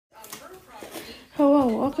Hello,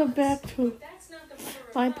 welcome back to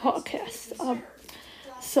my podcast.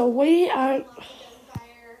 So we are.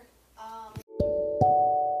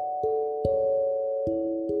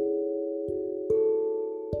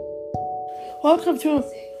 Welcome to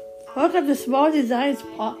Small Designs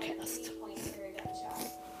Podcast.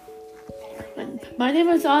 My name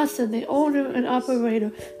is Austin, the owner and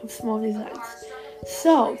operator of Small Designs.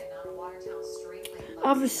 So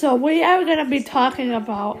we are gonna be talking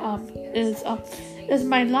about is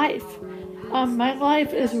my life. My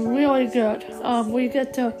life is really good. We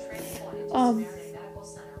get to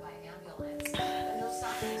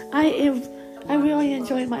I really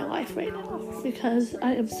enjoy my life right now because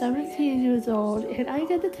I am 17 years old and I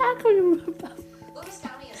get to talk to you about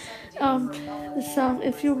so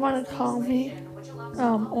if you want to call me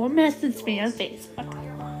or message me on Facebook,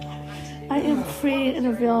 I am free and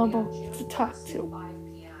available to talk to.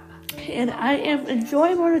 And I am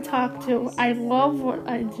enjoyable to talk to. I love what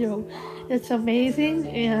I do. It's amazing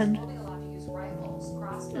and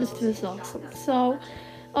it's just awesome. So,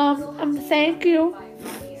 thank you.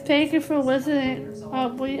 Thank you for listening.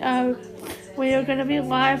 We are gonna be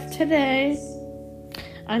live today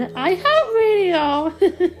on iHeartRadio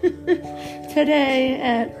today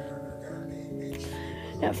at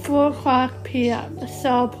 4:00 p.m.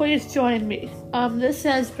 So please join me. This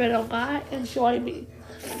has been a lot of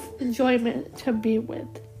enjoyment to be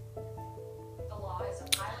with.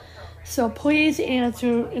 So please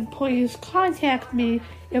answer and please contact me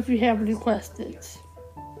if you have any questions.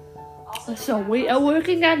 So we are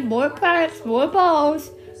working on more products, more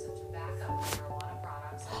balls.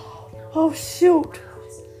 Oh shoot!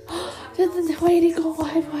 Did the lady go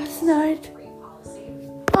live last night?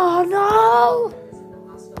 Oh no!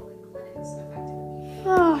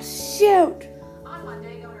 Oh shoot!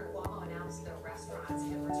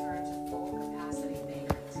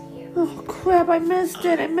 Oh crap, I missed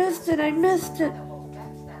it.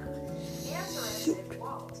 Shoot.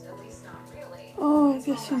 Oh, I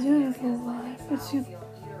guess you didn't go live. But you...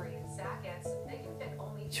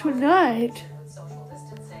 Tonight?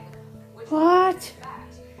 What?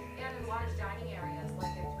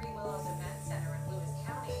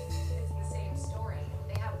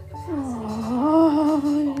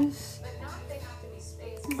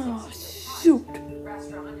 Oh, shoot.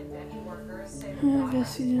 I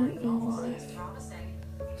guess you didn't go live.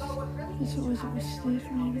 Guess it was a mistake.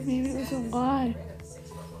 Maybe it was a lie.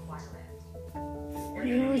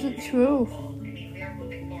 Maybe it wasn't true. Maybe we're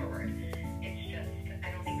moving forward. It's just, I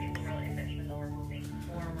don't think people realize that even though we're moving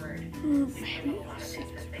forward, Maybe it was that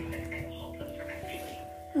can hold us from actually.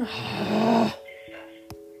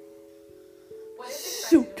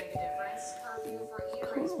 Shoot.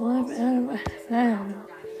 Live out of my fan.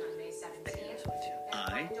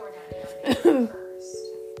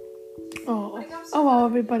 Oh, well,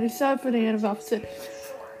 everybody. Sorry for the interruption.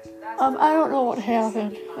 I don't know what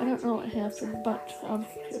happened. But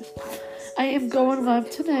I am going live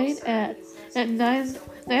tonight at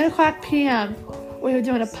 9:00 p.m. We're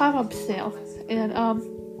doing a pop-up sale, and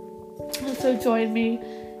so join me.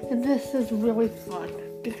 And this is really fun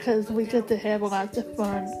because we get to have lots of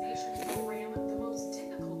fun.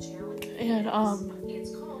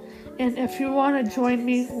 And if you want to join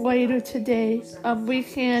me later today, we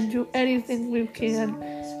can do anything we can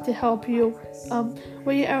to help you.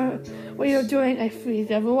 We are doing a free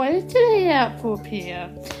giveaway today at 4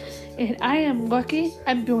 p.m. And I am lucky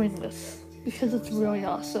I'm doing this because it's really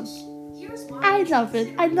awesome. I love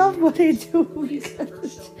it. I love what I do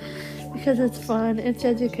because it's fun. It's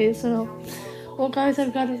educational. Well, guys,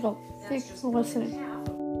 I've got to go. Thanks for listening.